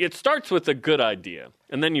it starts with a good idea,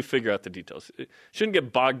 and then you figure out the details. It shouldn't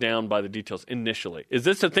get bogged down by the details initially. Is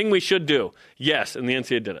this a thing we should do? Yes, and the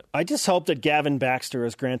NCAA did it. I just hope that Gavin Baxter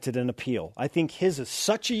is granted an appeal. I think his is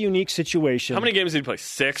such a unique situation. How many games did he play?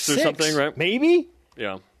 Six or something, right? Maybe?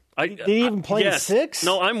 Yeah. Did he even play in 6?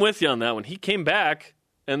 No, I'm with you on that one. He came back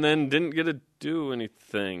and then didn't get to do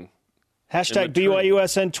anything. Hashtag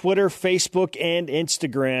BYUSN, Twitter, Facebook, and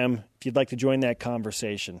Instagram if you'd like to join that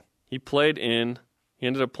conversation. He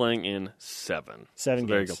ended up playing in 7. 7 games.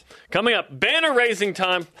 There you go. Coming up, banner raising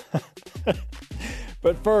time.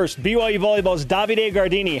 But first, BYU Volleyball's Davide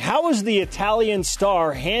Gardini. How is the Italian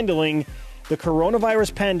star handling the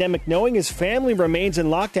coronavirus pandemic, knowing his family remains in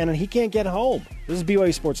lockdown and he can't get home? This is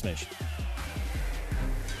BYU Sports Nation.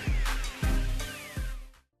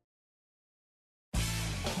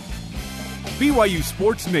 BYU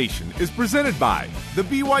Sports Nation is presented by The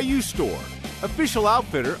BYU Store, official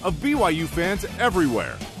outfitter of BYU fans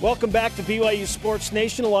everywhere. Welcome back to BYU Sports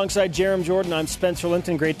Nation. Alongside Jerem Jordan, I'm Spencer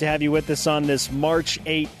Linton. Great to have you with us on this March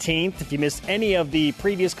 18th. If you missed any of the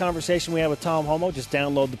previous conversation we had with Tom Holmoe, just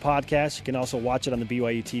download the podcast. You can also watch it on the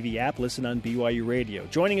BYU TV app, listen on BYU Radio.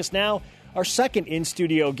 Joining us now, our second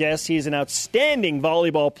in-studio guest. He is an outstanding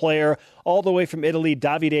volleyball player all the way from Italy,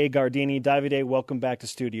 Davide Gardini. Davide, welcome back to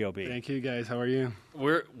Studio B. Thank you, guys. How are you?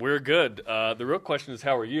 We're good. The real question is,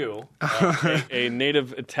 how are you? A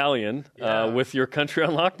native Italian with your country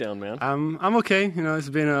on lockdown, man. I'm okay. You know, it's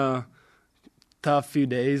been a tough few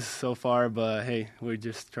days so far, but hey, we're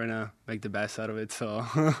just trying to make the best out of it. So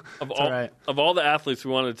it's all right. Of all the athletes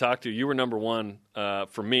we wanted to talk to, you were number one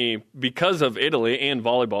for me because of Italy and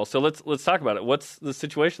volleyball. So let's talk about it. What's the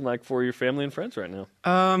situation like for your family and friends right now?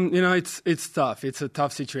 You know, it's tough. It's a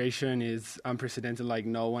tough situation. It's unprecedented. Like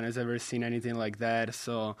no one has ever seen anything like that.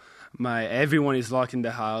 So everyone is locked in the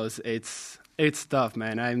house. It's tough,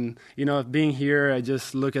 man. Being here, I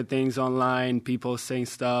just look at things online, people saying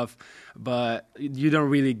stuff, but you don't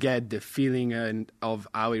really get the feeling of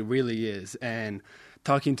how it really is. And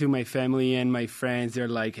talking to my family and my friends, they're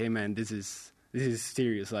like, "Hey, man, this is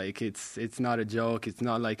serious. Like, it's not a joke. It's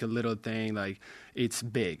not like a little thing. Like, it's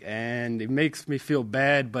big." And it makes me feel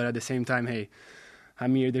bad, but at the same time, hey,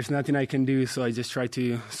 I'm here. There's nothing I can do, so I just try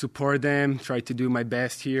to support them, try to do my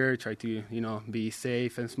best here, try to, be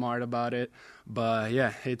safe and smart about it. But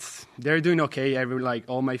yeah, they're doing okay.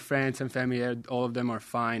 All my friends and family, all of them are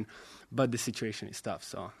fine. But the situation is tough,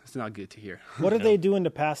 so it's not good to hear. What are they doing to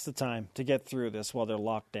pass the time to get through this while they're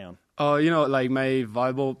locked down? Like my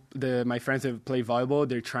friends that play volleyball,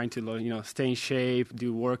 they're trying to, stay in shape,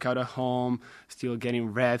 do workout at home, still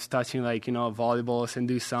getting reps, touching volleyballs and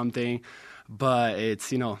do something. But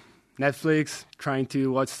it's, Netflix, trying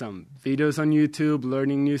to watch some videos on YouTube,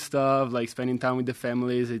 learning new stuff, like spending time with the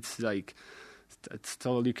families. It's like, that's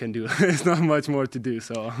all you can do. There's not much more to do.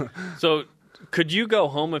 So could you go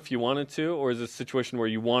home if you wanted to, or is it a situation where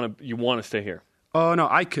you want to stay here? Oh, no,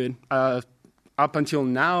 I could. Up until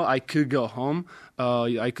now, I could go home.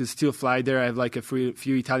 I could still fly there. I have a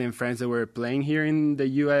few Italian friends that were playing here in the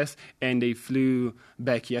U.S., and they flew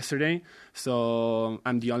back yesterday. So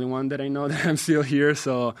I'm the only one that I know that I'm still here.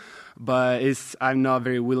 But I'm not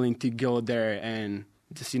very willing to go there and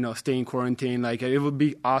just, stay in quarantine. Like, it would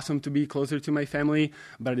be awesome to be closer to my family,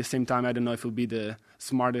 but at the same time, I don't know if it would be the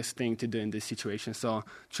smartest thing to do in this situation. So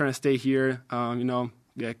trying to stay here,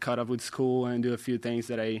 get caught up with school and do a few things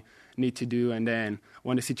that I need to do, and then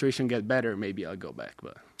when the situation gets better, maybe I'll go back.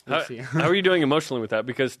 But we'll see. How are you doing emotionally with that?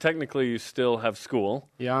 Because technically you still have school.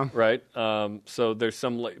 Yeah. Right? So there's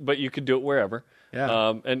but you could do it wherever.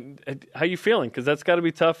 Yeah. And how are you feeling? Because that's got to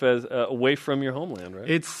be tough as away from your homeland, right?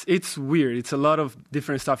 It's weird. It's a lot of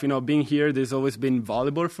different stuff. Being here, there's always been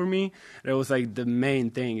volleyball for me. It was like the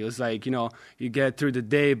main thing. It was like, you get through the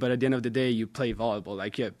day, but at the end of the day, you play volleyball.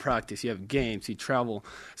 Like, you have practice, you have games, you travel.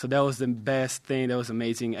 So that was the best thing. That was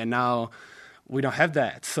amazing. And now we don't have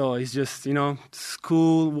that. So it's just,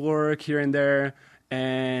 school, work here and there.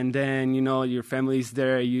 And then, your family's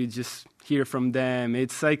there. You just hear from them.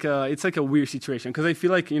 It's like a weird situation, because I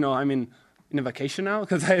feel like, I'm in a vacation now,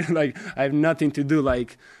 because I have nothing to do,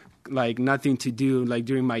 like nothing to do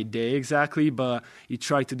during my day exactly, but you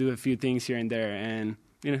try to do a few things here and there, and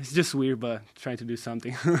it's just weird, but trying to do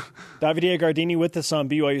something. Davide Gardini with us on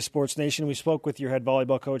BYU Sports Nation. We spoke with your head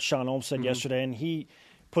volleyball coach, Sean Olmstead, yesterday, and he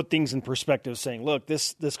put things in perspective, saying, look,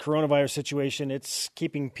 this coronavirus situation, it's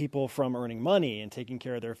keeping people from earning money and taking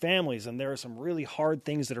care of their families, and there are some really hard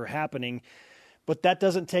things that are happening, but that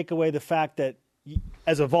doesn't take away the fact that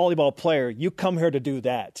as a volleyball player, you come here to do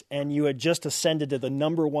that, and you had just ascended to the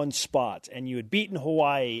number one spot, and you had beaten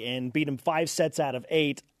Hawaii and beat them 5 sets out of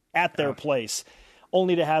 8 at their place,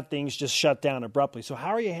 only to have things just shut down abruptly. So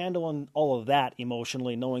how are you handling all of that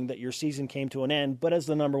emotionally, knowing that your season came to an end, but as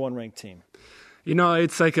the number one ranked team?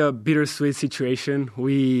 It's like a bittersweet situation.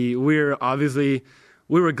 We were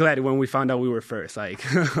glad when we found out we were first,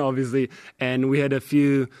 obviously. And we had a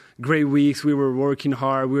few great weeks. We were working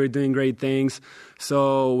hard. We were doing great things.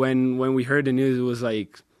 So when we heard the news, it was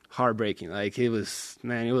heartbreaking. It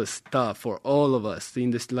was tough for all of us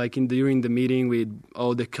during the meeting with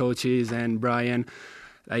all the coaches and Brian.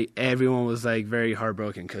 like everyone was like very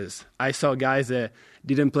heartbroken because I saw guys that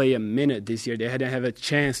didn't play a minute this year. They hadn't have a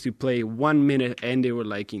chance to play 1 minute, and they were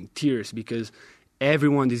like in tears because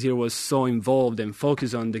everyone this year was so involved and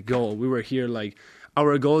focused on the goal. We were here like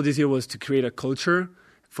our goal this year was to create a culture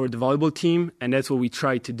for the volleyball team, and that's what we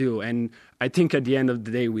tried to do. And I think at the end of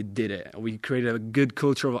the day, we did it. We created a good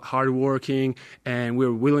culture of hard working, and we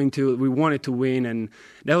wanted to win, and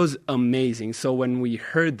that was amazing. So when we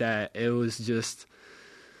heard that, it was just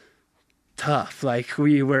tough. Like,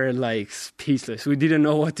 we were like speechless. We didn't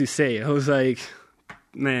know what to say. I was like,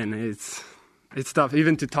 man, it's tough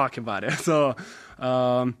even to talk about it. So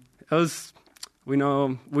it was. We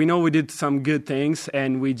know we did some good things,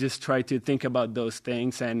 and we just try to think about those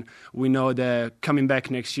things. And we know that coming back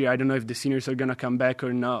next year, I don't know if the seniors are gonna come back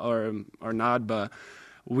or not, but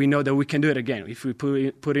we know that we can do it again. If we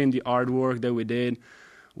put in the hard work that we did,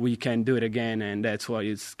 we can do it again, and that's what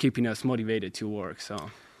is keeping us motivated to work. So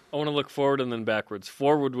I want to look forward and then backwards.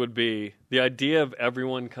 Forward would be the idea of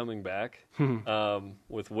everyone coming back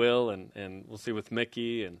with Will and we'll see with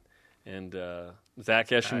Mickey and Zach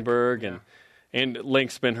Eschenberg and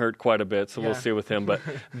Link's been hurt quite a bit, so we'll see with him. But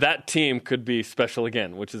that team could be special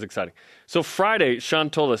again, which is exciting. So Friday, Sean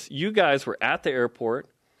told us, you guys were at the airport,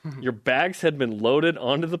 your bags had been loaded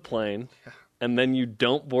onto the plane, and then you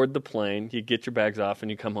don't board the plane, you get your bags off, and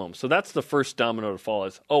you come home. So that's the first domino to fall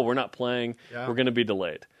is, we're not playing, we're going to be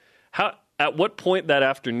delayed. At what point that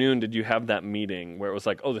afternoon did you have that meeting where it was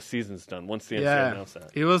like, the season's done once the NCAA announced that?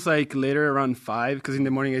 It was like later around 5 because in the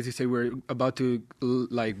morning, as you say, we were about to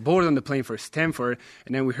like board on the plane for Stanford,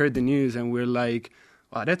 and then we heard the news and we're like,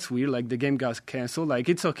 wow, that's weird. Like the game got canceled. Like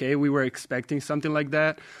it's okay. We were expecting something like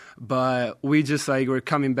that, but we just like were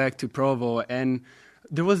coming back to Provo, and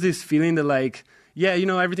there was this feeling that like,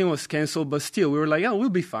 everything was canceled, but still, we were like, we'll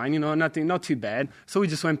be fine, not too bad. So we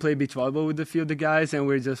just went and played beach volleyball with a few of the guys, and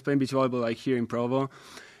we were just playing beach volleyball like here in Provo.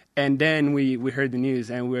 And then we heard the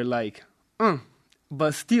news, and we were like,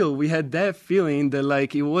 But still, we had that feeling that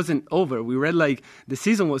like it wasn't over. We read like the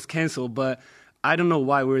season was canceled, but I don't know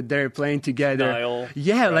why we were there playing together. Denial.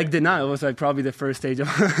 Yeah, right. Like denial was like probably the first stage of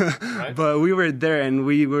right. But we were there and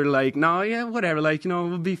we were like, no, whatever, like,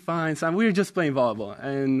 we'll be fine. So we were just playing volleyball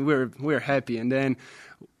and we're happy. And then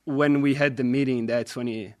when we had the meeting, that's when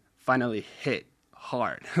it finally hit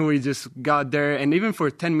hard. We just got there, and even for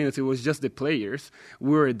 10 minutes, it was just the players.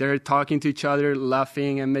 We were there talking to each other,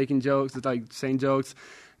 laughing and making jokes, like saying jokes,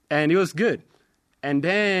 and it was good. And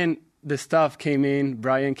then the staff came in,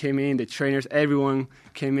 Brian came in, the trainers, everyone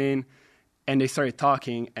came in, and they started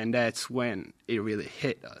talking, and that's when it really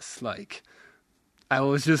hit us. Like, I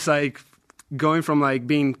was just like going from like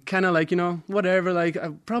being kind of like, whatever, like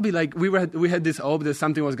probably like we had this hope that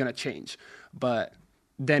something was going to change. But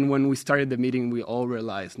then when we started the meeting, we all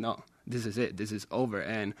realized, no, this is it, this is over.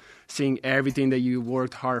 And seeing everything that you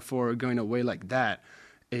worked hard for going away like that,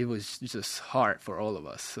 it was just hard for all of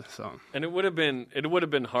us. So. And it would have been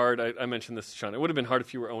hard. I mentioned this to Sean. It would have been hard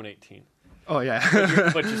if you were 0-18. Oh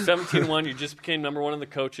yeah. but you're 17-1. You just became number one in the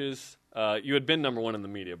coaches. You had been number one in the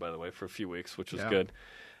media, by the way, for a few weeks, which was good.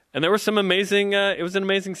 And there were some amazing. It was an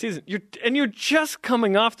amazing season. You're just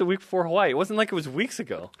coming off the week before Hawaii. It wasn't like it was weeks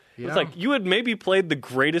ago. It was like you had maybe played the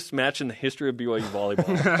greatest match in the history of BYU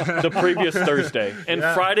volleyball the previous Thursday. And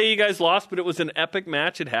Friday you guys lost, but it was an epic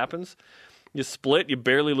match. It happens. You split, you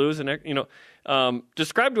barely lose, and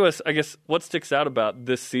describe to us, I guess, what sticks out about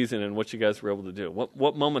this season and what you guys were able to do.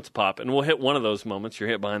 What moments pop? And we'll hit one of those moments. You're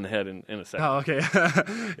hit behind the head in a second. Oh, okay.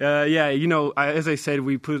 As I said,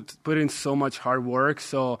 we put in so much hard work.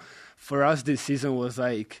 So for us, this season was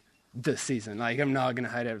like the season. Like, I'm not gonna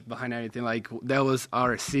hide it behind anything. Like, that was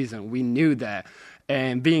our season. We knew that.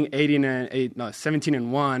 And being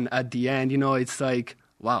 17-1 at the end, it's like,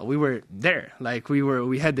 wow, we were there. Like,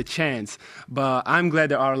 we had the chance. But I'm glad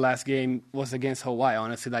that our last game was against Hawaii,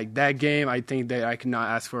 honestly. Like, that game, I think that I cannot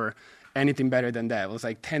ask for anything better than that. It was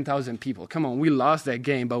like 10,000 people. Come on, we lost that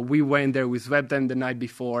game, but we went there. We swept them the night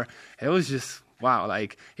before. It was just, wow.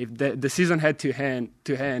 Like, if the season had to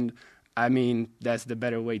end, I mean, that's the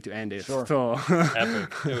better way to end it. Sure. So.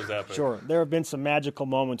 Epic. It was epic. Sure. There have been some magical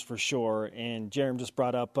moments for sure, and Jerem just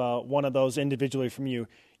brought up one of those individually from you.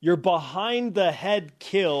 Your behind-the-head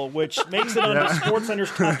kill, which makes it onto SportsCenter's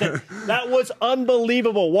top 10. That was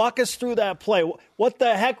unbelievable. Walk us through that play. What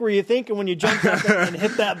the heck were you thinking when you jumped up and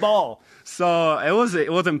hit that ball? So it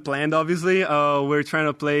wasn't planned, obviously. We're trying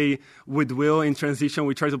to play with Will in transition.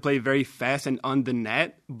 We tried to play very fast and on the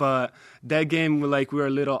net, but that game, we were a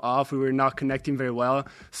little off. We were not connecting very well.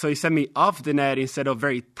 So he sent me off the net instead of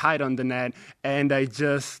very tight on the net, and I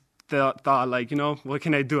just thought like, what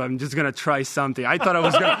can I do? I'm just gonna try something. I thought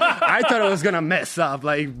I was gonna mess up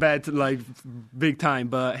like big time,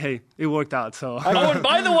 but hey, it worked out. So. Oh, and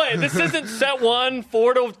by the way, this isn't set 1,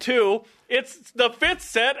 4-2. It's the 5th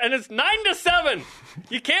set, and it's 9-7.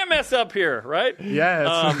 You can't mess up here, right?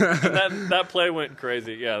 Yeah. That play went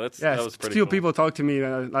crazy. Yeah, that was pretty Still, cool. People talk to me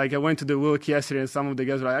like I went to the Wilk yesterday, and some of the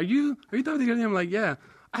guys were like, "Are you talking to him?" I'm like, "Yeah."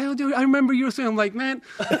 I remember you were saying, I'm like, man,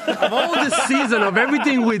 of all this season, of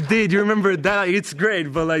everything we did, you remember that? It's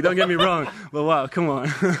great, but like, don't get me wrong. But wow, come on.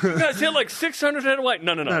 You guys hit like 600 head away.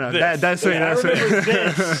 No. That's right. I remember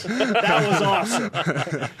this. That was awesome.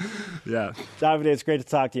 Yeah. Davide, it's great to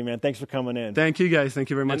talk to you, man. Thanks for coming in. Thank you, guys. Thank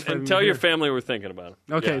you very much. And tell your family we're thinking about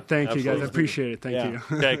it. Okay, Yeah, thank you, guys. absolutely. I appreciate it. Thank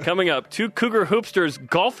you. Okay, coming up, 2 Cougar hoopsters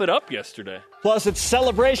golf it up yesterday. Plus, it's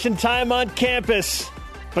celebration time on campus,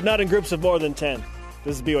 but not in groups of more than 10.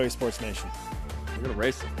 This is BYU Sports Nation. We're going to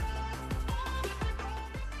race them.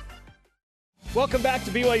 Welcome back to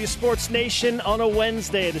BYU Sports Nation on a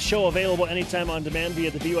Wednesday. The show available anytime on demand via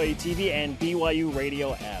the BYU TV and BYU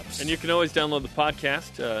radio apps. And you can always download the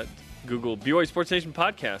podcast. Google BYU Sports Nation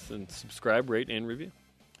podcast and subscribe, rate, and review.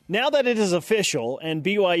 Now that it is official and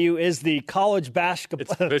BYU is the college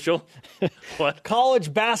basketball... It's official? What?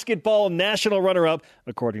 College basketball national runner-up,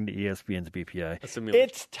 according to ESPN's BPI.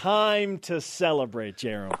 It's time to celebrate,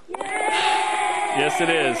 Jerome. Yes, it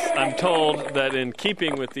is. I'm told that in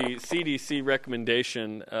keeping with the CDC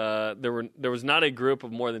recommendation, there was not a group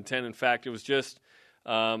of more than 10. In fact, it was just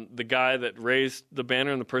the guy that raised the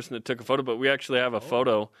banner and the person that took a photo. But we actually have a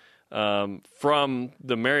photo from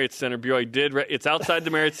the Marriott Center. BYU did. It's outside the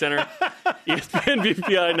Marriott Center. ESPN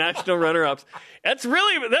BPI national runner-ups. That's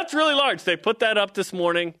really large. They put that up this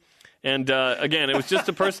morning, and again, it was just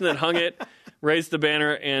the person that hung it, raised the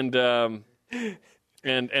banner, and the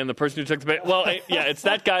person who took the banner. Well, yeah, it's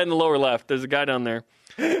that guy in the lower left. There's a guy down there.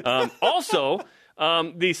 Also,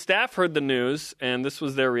 the staff heard the news, and this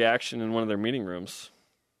was their reaction in one of their meeting rooms.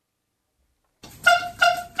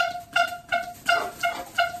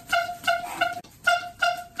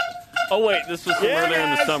 Oh, wait, this was from earlier in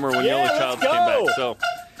the summer when Yola Childs came back. So,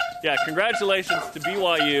 yeah, congratulations to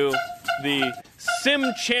BYU, the Sim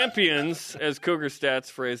Champions, as Cougar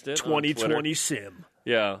Stats phrased it. 2020 Sim.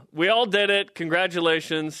 Yeah, we all did it.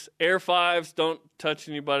 Congratulations. Air 5s, don't touch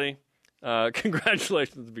anybody.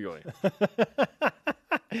 Congratulations to BYU.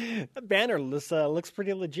 That banner looks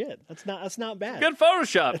pretty legit. That's not bad. Good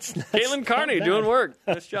Photoshop. Caitlin Carney doing work.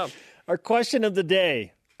 Nice job. Our question of the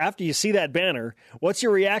day. After you see that banner, what's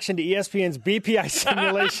your reaction to ESPN's BPI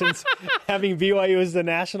simulations having BYU as the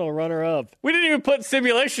national runner-up? We didn't even put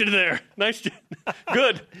simulation in there. Nice.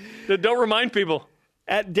 Good. Don't remind people.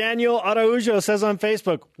 At Daniel Araujo says on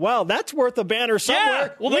Facebook, wow, that's worth a banner somewhere.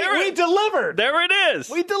 Yeah, well, we delivered. There it is.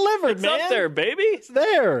 We delivered, it's man. It's up there, baby. It's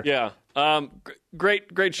there. Yeah.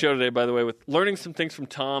 Great show today, by the way, with learning some things from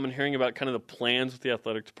Tom and hearing about kind of the plans with the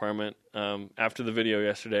athletic department after the video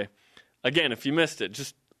yesterday. Again, if you missed it,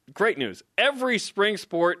 just great news. Every spring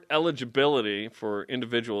sport eligibility for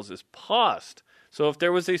individuals is paused. So if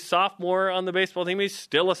there was a sophomore on the baseball team, he's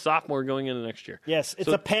still a sophomore going into next year. Yes, it's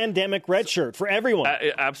a pandemic red shirt for everyone.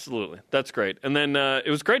 Absolutely. That's great. And then it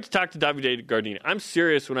was great to talk to Davide Gardini. I'm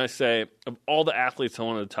serious when I say of all the athletes I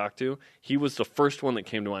wanted to talk to, he was the first one that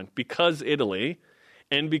came to mind because Italy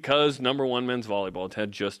and because number 1 men's volleyball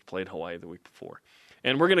had just played Hawaii the week before.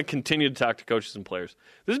 And we're going to continue to talk to coaches and players.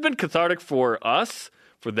 This has been cathartic for us,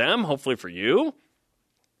 for them, hopefully for you.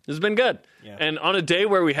 This has been good. Yeah. And on a day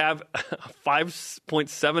where we have a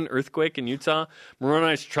 5.7 earthquake in Utah,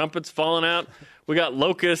 Moroni's trumpets falling out, we got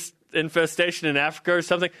locust infestation in Africa or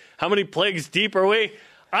something. How many plagues deep are we?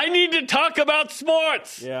 I need to talk about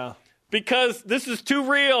sports. Yeah. Because this is too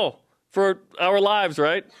real for our lives,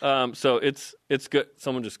 right? So it's good.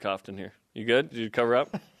 Someone just coughed in here. You good? Did you cover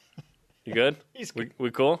up? You good? He's good.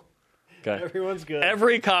 We cool? Okay. Everyone's good.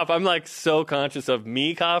 Every cough, I'm like so conscious of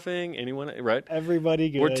me coughing. Anyone, right?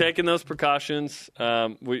 Everybody good. We're taking those precautions.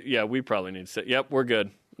 We probably need to say, yep, we're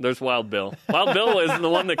good. There's Wild Bill. Wild Bill isn't the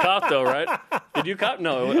one that coughed, though, right? Did you cough?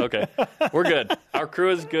 No. Okay. We're good. Our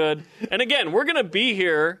crew is good. And again, we're going to be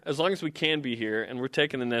here as long as we can be here, and we're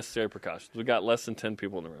taking the necessary precautions. We got less than 10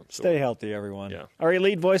 people in the room. So stay healthy, everyone. Yeah. Our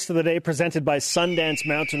elite voice of the day presented by Sundance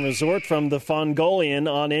Mountain Resort from the Fongolian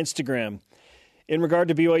on Instagram. In regard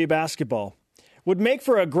to BYU basketball, would make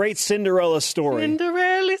for a great Cinderella story.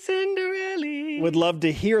 Cinderella. Would love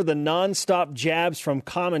to hear the nonstop jabs from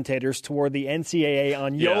commentators toward the NCAA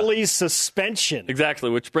on Yoli's suspension. Exactly,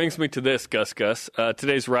 which brings me to this, Gus.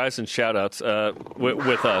 Today's Rise and shout-outs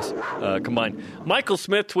with us combined. Michael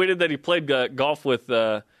Smith tweeted that he played golf with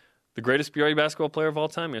the greatest BYU basketball player of all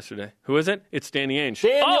time yesterday. Who is it? It's Danny Ainge.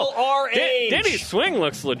 Daniel R. Ainge. Danny's swing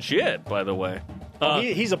looks legit, by the way.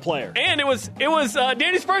 He's a player. And it was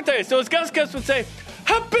Danny's birthday, so his Gus would say,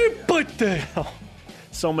 "Happy birthday!"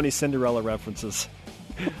 So many Cinderella references.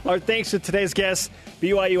 Our thanks to today's guests,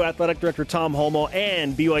 BYU Athletic Director Tom Holmoe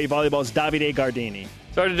and BYU Volleyball's Davide Gardini.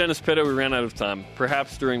 Sorry to Dennis Pitta, we ran out of time.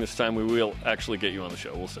 Perhaps during this time we will actually get you on the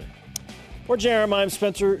show. We'll see. For Jeremy, I'm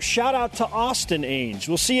Spencer. Shout out to Austin Ainge.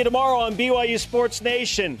 We'll see you tomorrow on BYU Sports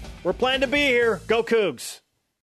Nation. We're planning to be here. Go Cougs.